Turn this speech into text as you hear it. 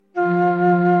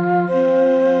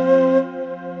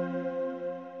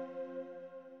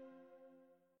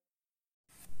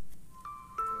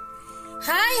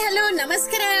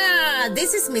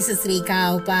This is Mrs ರೇಖಾ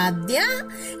ಉಪಾಧ್ಯ.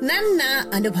 ನನ್ನ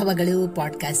ಅನುಭವಗಳು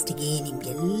ಪಾಡ್ಕಾಸ್ಟ್ಗೆ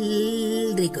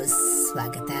ನಿಮ್ಗೆಲ್ರಿಗೂ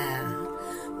ಸ್ವಾಗತ.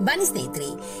 ಬನ್ನಿ ಸ್ನೇಹಿತರೆ,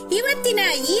 ಇವತ್ತಿನ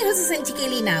ಈ ಹೊಸ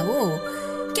ಸಂಚಿಕೆಯಲ್ಲಿ ನಾವು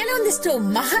ಕೆಲವೊಂದಿಷ್ಟು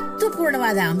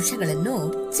ಮಹತ್ವಪೂರ್ಣವಾದ ಅಂಶಗಳನ್ನು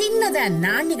ಚಿನ್ನದ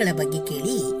ನಾಣ್ಯಗಳ ಬಗ್ಗೆ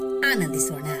ಕೇಳಿ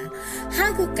ಆನಂದಿಸೋಣ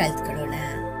ಹಾಗೂ ಕಲ್ತ್ಕೊಳ್ಳೋಣ.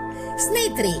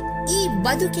 ಸ್ನೇಹಿತರೆ, ಈ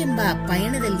ಬದುಕೆಂಬ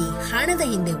ಪಯಣದಲ್ಲಿ ಹಣದ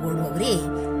ಹಿಂದೆ ಓಡುವವರೇ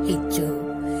ಹೆಚ್ಚು.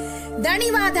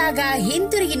 ದಣಿವಾದಾಗ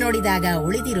ಹಿಂತಿರುಗಿ ನೋಡಿದಾಗ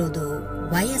ಉಳಿದಿರೋದು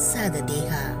ವಯಸ್ಸಾದ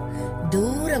ದೇಹ,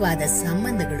 ದೂರವಾದ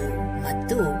ಸಂಬಂಧಗಳು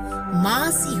ಮತ್ತು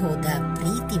ಮಾಸಿ ಹೋದ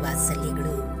ಪ್ರೀತಿ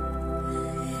ವಾತ್ಸಲ್ಯಗಳು.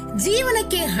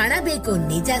 ಜೀವನಕ್ಕೆ ಹಣ ಬೇಕು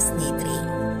ನಿಜ ಸ್ನೇಹಿತರೆ,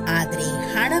 ಆದ್ರೆ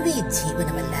ಹಣವೇ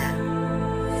ಜೀವನವಲ್ಲ.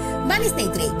 ಬನ್ನಿ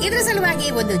ಸ್ನೇಹಿತರೆ, ಇದರ ಸಲುವಾಗಿ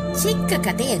ಒಂದು ಚಿಕ್ಕ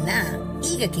ಕಥೆಯನ್ನ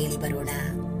ಈಗ ಕೇಳಿ ಬರೋಣ.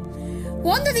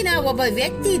 ಒಂದು ದಿನ ಒಬ್ಬ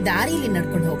ವ್ಯಕ್ತಿ ದಾರಿಯಲ್ಲಿ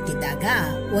ನಡ್ಕೊಂಡು ಹೋಗ್ತಿದ್ದಾಗ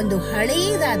ಒಂದು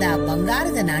ಹಳೇದಾದ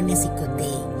ಬಂಗಾರದ ನಾಣ್ಯ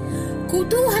ಸಿಕ್ಕುತ್ತೆ.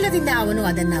 ಕುತೂಹಲದಿಂದ ಅವನು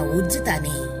ಅದನ್ನ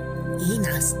ಉಜ್ಜುತ್ತಾನೆ. ಏನ್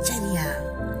ಆಶ್ಚರ್ಯ,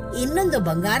 ಇನ್ನೊಂದು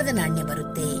ಬಂಗಾರದ ನಾಣ್ಯ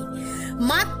ಬರುತ್ತೆ.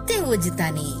 ಮತ್ತೆ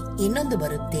ಉಜ್ಜುತ್ತಾನೆ, ಇನ್ನೊಂದು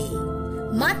ಬರುತ್ತೆ.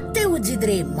 ಮತ್ತೆ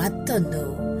ಉಜ್ಜಿದ್ರೆ ಮತ್ತೊಂದು.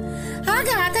 ಆಗ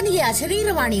ಆತನಿಗೆ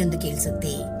ಅಶರೀರವಾಣಿಯೊಂದು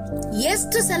ಕೇಳಿಸುತ್ತೆ,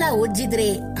 ಎಷ್ಟು ಸಲ ಉಜ್ಜಿದ್ರೆ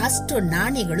ಅಷ್ಟು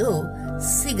ನಾಣ್ಯಗಳು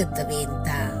ಸಿಗುತ್ತವೆ ಅಂತ.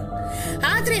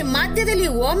 ಆದ್ರೆ ಮಧ್ಯದಲ್ಲಿ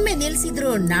ಒಮ್ಮೆ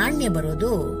ನಿಲ್ಸಿದ್ರು ನಾಣ್ಯ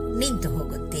ಬರೋದು ನಿಂತು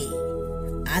ಹೋಗುತ್ತೆ.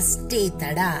 ಅಷ್ಟೇ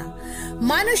ತಡ,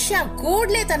 ಮನುಷ್ಯ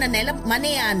ಕೂಡ್ಲೆ ತನ್ನ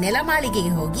ಮನೆಯ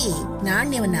ನೆಲಮಾಳಿಗೆಗೆ ಹೋಗಿ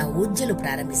ನಾಣ್ಯವನ್ನ ಉಜ್ಜಲು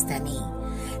ಪ್ರಾರಂಭಿಸ್ತಾನೆ.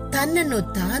 ತನ್ನನ್ನು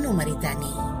ತಾನು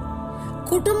ಮರಿತಾನೆ,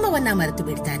 ಕುಟುಂಬವನ್ನ ಮರೆತು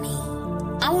ಬಿಡ್ತಾನೆ.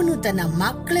 ಅವನು ತನ್ನ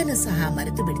ಮಕ್ಕಳನ್ನು ಸಹ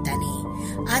ಮರೆತು ಬಿಡ್ತಾನೆ.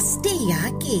 ಅಷ್ಟೇ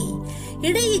ಯಾಕೆ,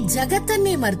 ಇಡೀ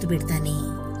ಜಗತ್ತನ್ನೇ ಮರೆತು ಬಿಡ್ತಾನೆ.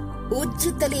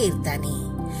 ಉಜ್ಜುತ್ತಲೇ ಇರ್ತಾನೆ.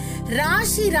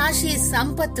 ರಾಶಿ ರಾಶಿ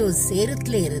ಸಂಪತ್ತು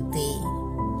ಸೇರುತ್ತಲೇ ಇರುತ್ತೆ.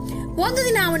 ಒಂದು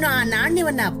ದಿನ ಅವನು ಆ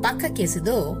ನಾಣ್ಯವನ್ನ ಪಕ್ಕಕ್ಕೆ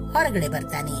ಎಸೆದು ಹೊರಗಡೆ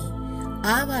ಬರ್ತಾನೆ.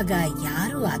 ಆವಾಗ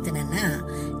ಯಾರೂ ಆತನನ್ನ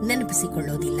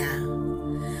ನೆನಪಿಸಿಕೊಳ್ಳೋದಿಲ್ಲ.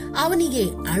 ಅವನಿಗೆ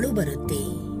ಅಳು ಬರುತ್ತೆ.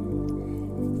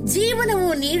 ಜೀವನವು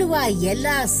ನೀಡುವ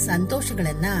ಎಲ್ಲಾ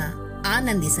ಸಂತೋಷಗಳನ್ನ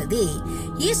ಆನಂದಿಸದೆ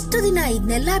ಇಷ್ಟು ದಿನ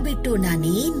ಇದನ್ನೆಲ್ಲ ಬಿಟ್ಟು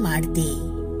ನಾನೇನ್ ಮಾಡ್ದೆ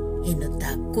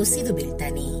ಎನ್ನುತ್ತಾ ಕುಸಿದು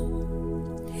ಬೀಳ್ತಾನೆ.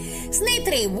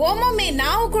 ಸ್ನೇಹಿತರೆ, ಒಮ್ಮೊಮ್ಮೆ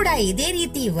ನಾವು ಕೂಡ ಇದೇ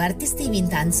ರೀತಿ ವರ್ತಿಸ್ತೀವಿ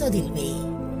ಅಂತ ಅನ್ಸೋದಿಲ್ವೇ?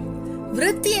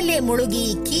 ವೃತ್ತಿಯಲ್ಲೇ ಮುಳುಗಿ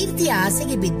ಕೀರ್ತಿಯ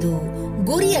ಆಸೆಗೆ ಬಿದ್ದು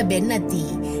ಗುರಿಯ ಬೆನ್ನತ್ತಿ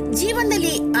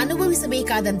ಜೀವನದಲ್ಲಿ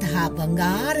ಅನುಭವಿಸಬೇಕಾದಂತಹ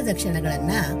ಬಂಗಾರದ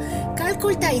ಕ್ಷಣಗಳನ್ನ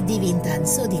ಕಳ್ಕೊಳ್ತಾ ಇದ್ದೀವಿ ಅಂತ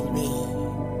ಅನ್ಸೋದಿಲ್ವೇ?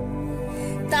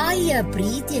 ತಾಯಿಯ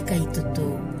ಪ್ರೀತಿಯ ಕೈತುತ್ತು,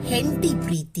 ಹೆಂಡತಿ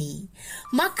ಪ್ರೀತಿ,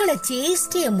 ಮಕ್ಕಳ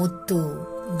ಚೇಷ್ಟೆಯ ಮುತ್ತು,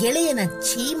 ಗೆಳೆಯನ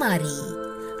ಛೀಮಾರಿ,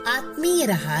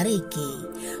 ಆತ್ಮೀಯರ ಹಾರೈಕೆ,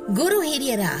 ಗುರು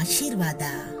ಹಿರಿಯರ ಆಶೀರ್ವಾದ,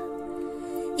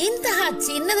 ಇಂತಹ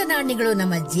ಚಿನ್ನದ ನಾಣ್ಯಗಳು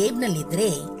ನಮ್ಮ ಜೇಬ್ನಲ್ಲಿದ್ರೆ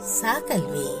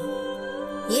ಸಾಕಲ್ವೇ?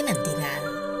 ಏನಂತೀರಾ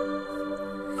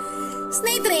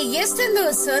ಸ್ನೇಹಿತರೆ? ಎಷ್ಟೊಂದು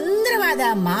ಸುಂದರವಾದ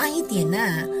ಮಾಹಿತಿಯನ್ನ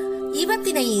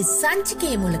ಇವತ್ತಿನ ಈ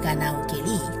ಸಂಚಿಕೆಯ ಮೂಲಕ ನಾವು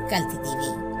ಕೇಳಿ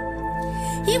ಕಲ್ತಿದ್ದೀವಿ.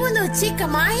 ಈ ಒಂದು ಚಿಕ್ಕ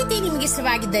ಮಾಹಿತಿ ನಿಮ್ಗೆ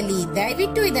ಇಷ್ಟವಾಗಿದ್ದಲ್ಲಿ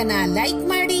ದಯವಿಟ್ಟು ಇದನ್ನ ಲೈಕ್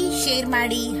ಮಾಡಿ, ಶೇರ್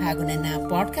ಮಾಡಿ ಹಾಗೂ ನನ್ನ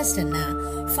ಪಾಡ್ಕಾಸ್ಟ್ ಅನ್ನ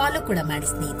ಫಾಲೋ ಕೂಡ ಮಾಡಿ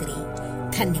ಸ್ನೇಹಿತರೆ.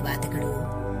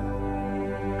 ಧನ್ಯವಾದಗಳು.